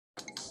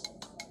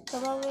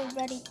Hello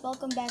everybody,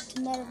 welcome back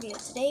to another video.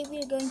 Today we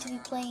are going to be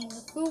playing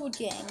the Food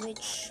Gang,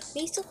 which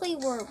basically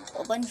were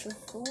a bunch of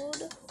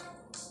food.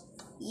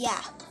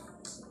 Yeah.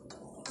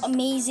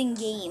 Amazing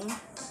game.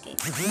 Okay,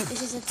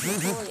 this is a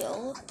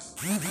tutorial.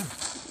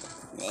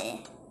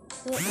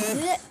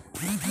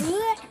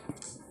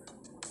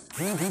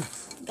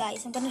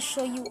 Guys, I'm gonna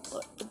show you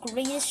the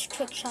greatest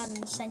trick shot in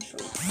the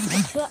century.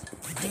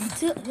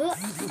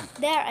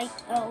 There,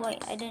 oh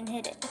wait, I didn't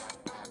hit it.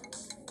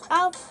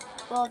 Oh,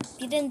 well,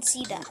 you didn't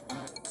see that.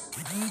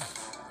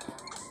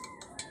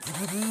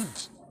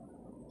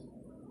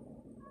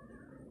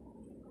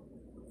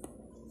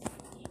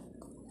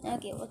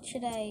 Okay, what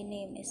should I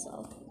name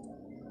myself?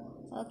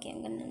 Okay,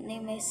 I'm gonna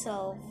name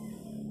myself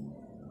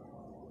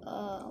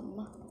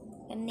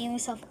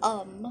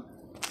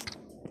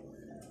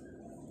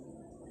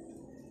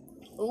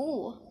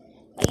Ooh,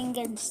 I can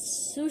get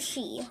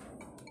sushi.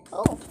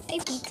 Oh, hey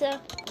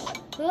pizza.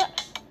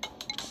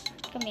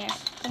 Come here.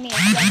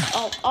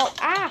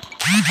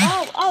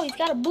 Oh, he's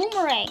got a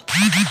boomerang.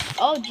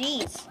 Oh,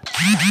 jeez.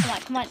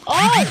 Come on.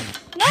 Oh,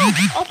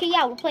 no. Okay,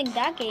 yeah, we're playing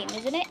that game,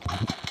 isn't it?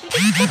 You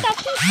just took out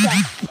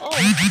pizza. Oh,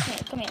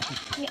 come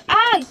here.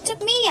 Ah, you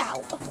took me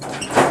out.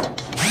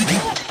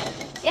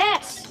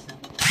 Yes.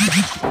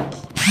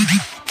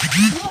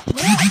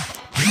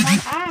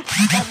 Ah,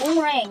 that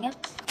boomerang.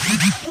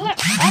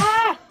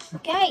 Ah,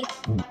 okay.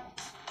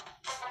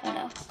 Oh,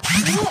 no.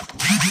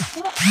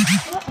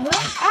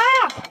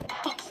 Ah!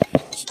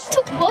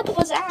 Took both of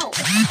us out.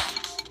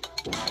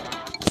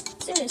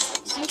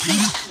 Seriously, sushi.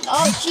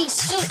 Oh, geez,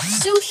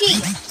 sushi.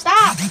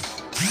 Stop.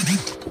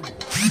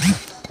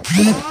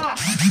 Ah.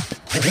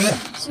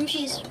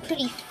 Sushi's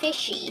pretty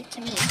fishy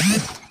to me.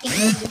 Get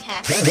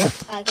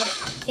it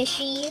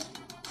fishy.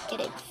 Get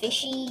it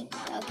fishy.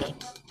 Okay.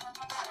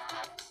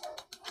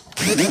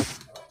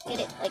 Get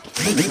it like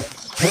fishy.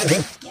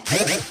 Yeah.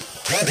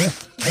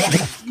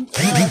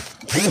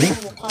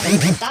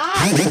 Stop.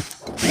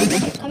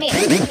 Come here.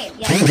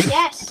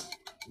 Yes.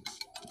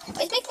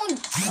 Why is my phone?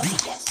 Okay,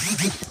 yes.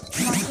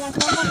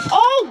 Come on.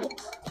 Oh!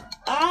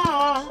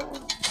 Ah!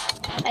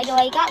 I know,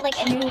 I got like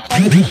a new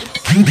phone case.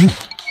 Come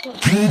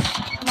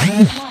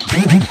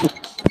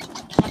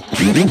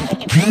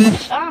on.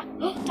 Ah!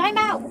 Time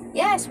out!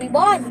 Yes, we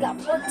won! We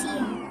got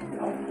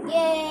 14.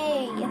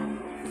 Yay!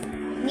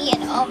 Me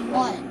and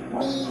won.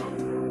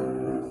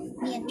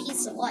 Me and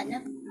Pizza won.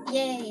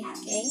 Yay!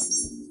 Okay.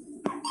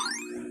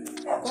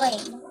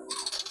 Blame.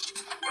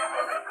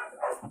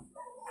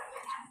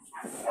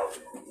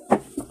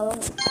 Oh.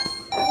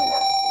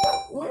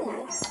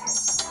 Ooh.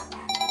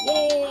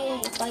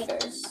 Yay,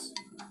 fighters.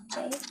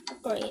 Okay,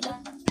 upgrade.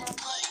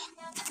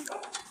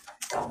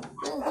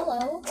 Ooh,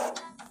 hello.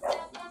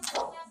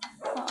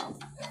 Oh.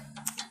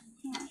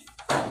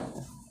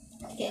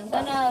 Okay, I'm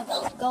gonna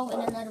go in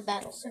another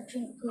battle,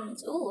 searching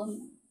opponents. Ooh,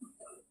 I'm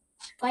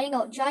fighting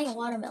a giant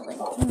watermelon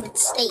with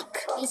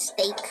steak. A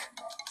steak.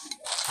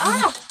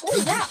 Ah, what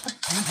is that?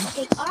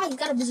 Okay, he's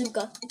got a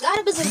bazooka.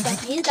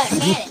 He's got a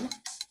cannon.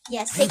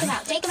 Yes, take him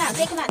out. Stop.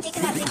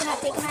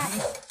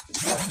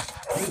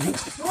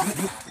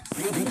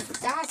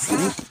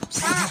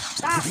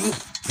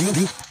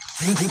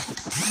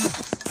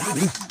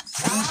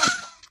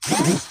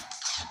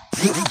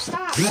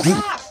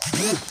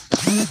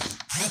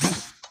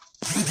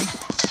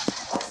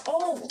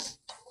 Oh,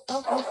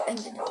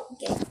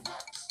 okay.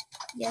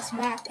 Yes,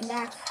 back.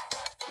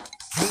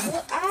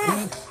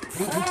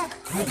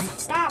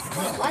 Stop.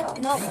 Wait, what?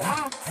 No.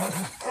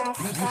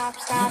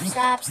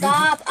 Stop.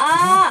 Stop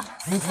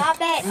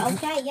it.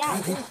 Okay, yeah.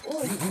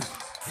 Ooh.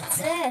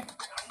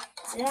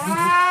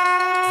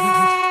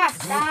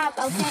 Stop.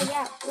 Okay,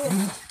 yeah.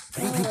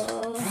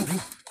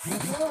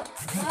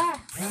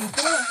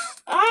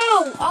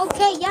 Oh,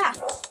 okay, yeah.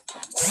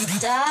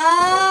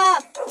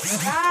 Stop.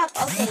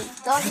 Okay,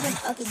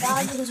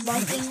 doggy who's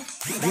barking.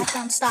 Back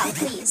down. Stop,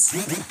 please.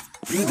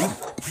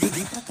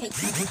 Okay,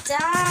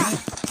 stop.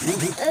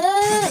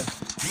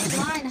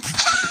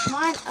 Come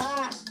on.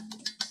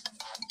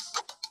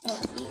 Oh,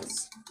 jeez.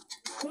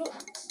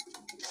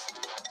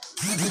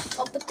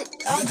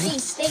 Oh,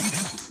 geez, steak.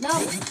 No.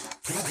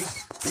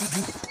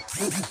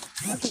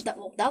 Okay,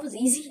 that was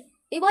easy.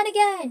 We won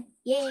again.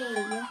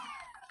 Yay.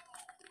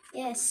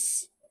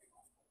 Yes.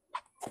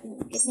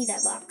 Give me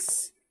that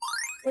box.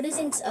 What is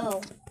it?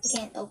 Oh, I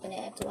can't open it.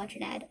 I have to watch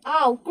an ad.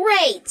 Oh,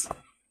 great.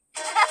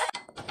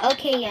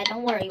 Okay, yeah,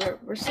 don't worry.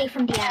 We're safe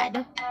from the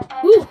ad.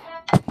 Woo!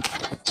 Come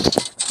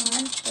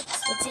on,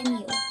 what's in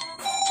you?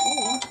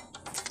 Ooh,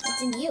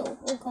 what's in you?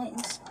 Oh,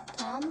 coins.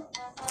 Tom.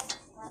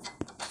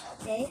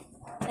 Okay,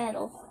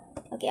 battle.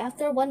 Okay,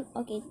 after one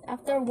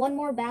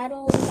more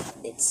battle,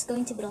 it's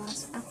going to be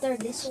lost. After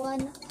this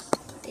one,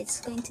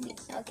 it's going to be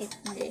okay.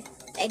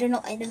 I don't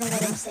know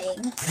what I'm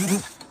saying.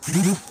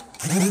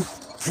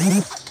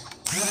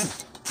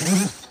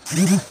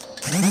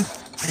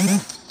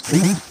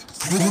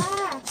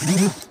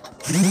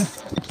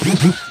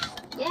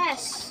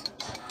 Yes.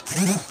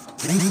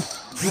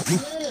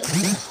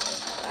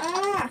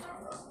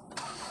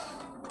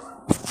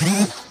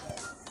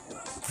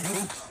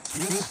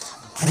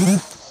 Come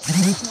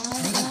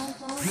on.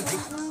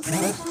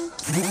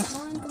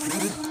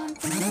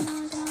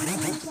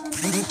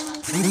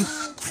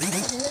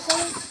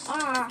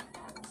 Ah,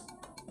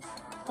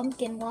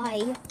 pumpkin,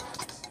 why?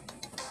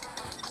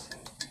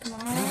 Come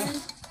on.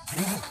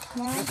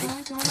 Come on, come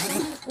on, come on, come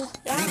on. Ooh,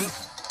 ah.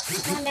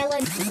 Come on,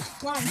 melon.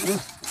 Come on.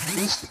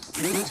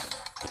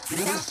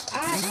 Stop.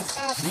 Ah,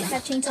 stop. Get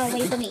that chainsaw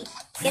away from me.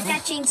 Get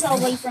that chainsaw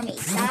away from me.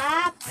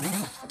 Stop.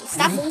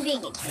 Stop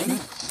moving.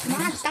 Come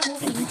on, stop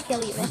moving. I need to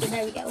kill you. Okay,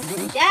 there we go.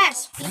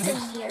 Yes, pizza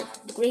here.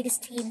 The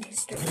greatest tea in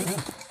history.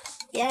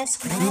 Yes,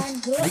 come on.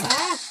 Good.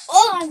 Ah.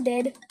 Oh, I'm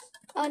dead.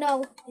 Oh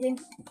no.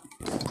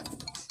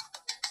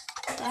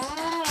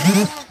 Ah.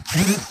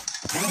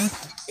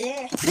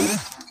 There.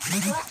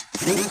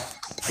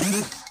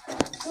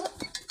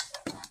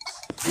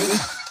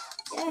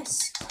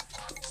 Yes.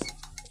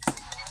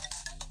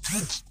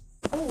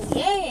 Oh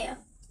yeah.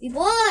 We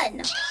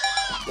won.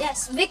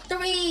 Yes,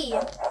 victory.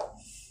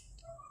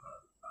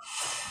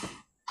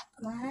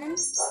 Come on.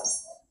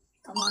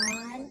 Come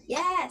on.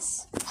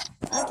 Yes.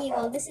 Okay,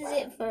 well this is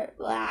it for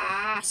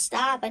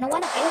stop. I don't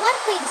wanna play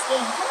this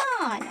game. Come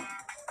on.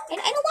 I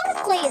don't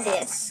wanna play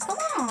this. Come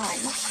on.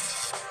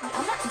 I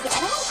don't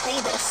wanna play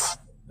this.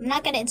 I'm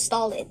not gonna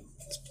install it.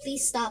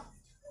 Please stop.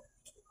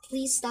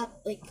 Please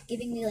stop like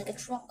giving me like a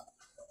truck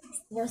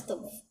worth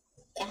of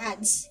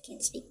ads.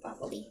 Can't speak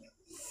properly.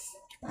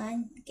 Come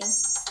on. Okay.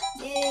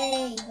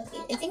 Yay.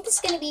 Okay. I think this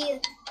is gonna be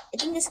it. I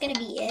think this is gonna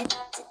be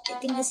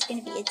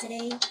it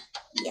today.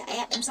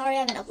 Yeah, I'm sorry I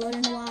haven't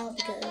uploaded in a while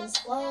because,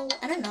 well,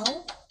 I don't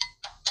know.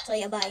 So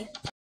yeah, bye.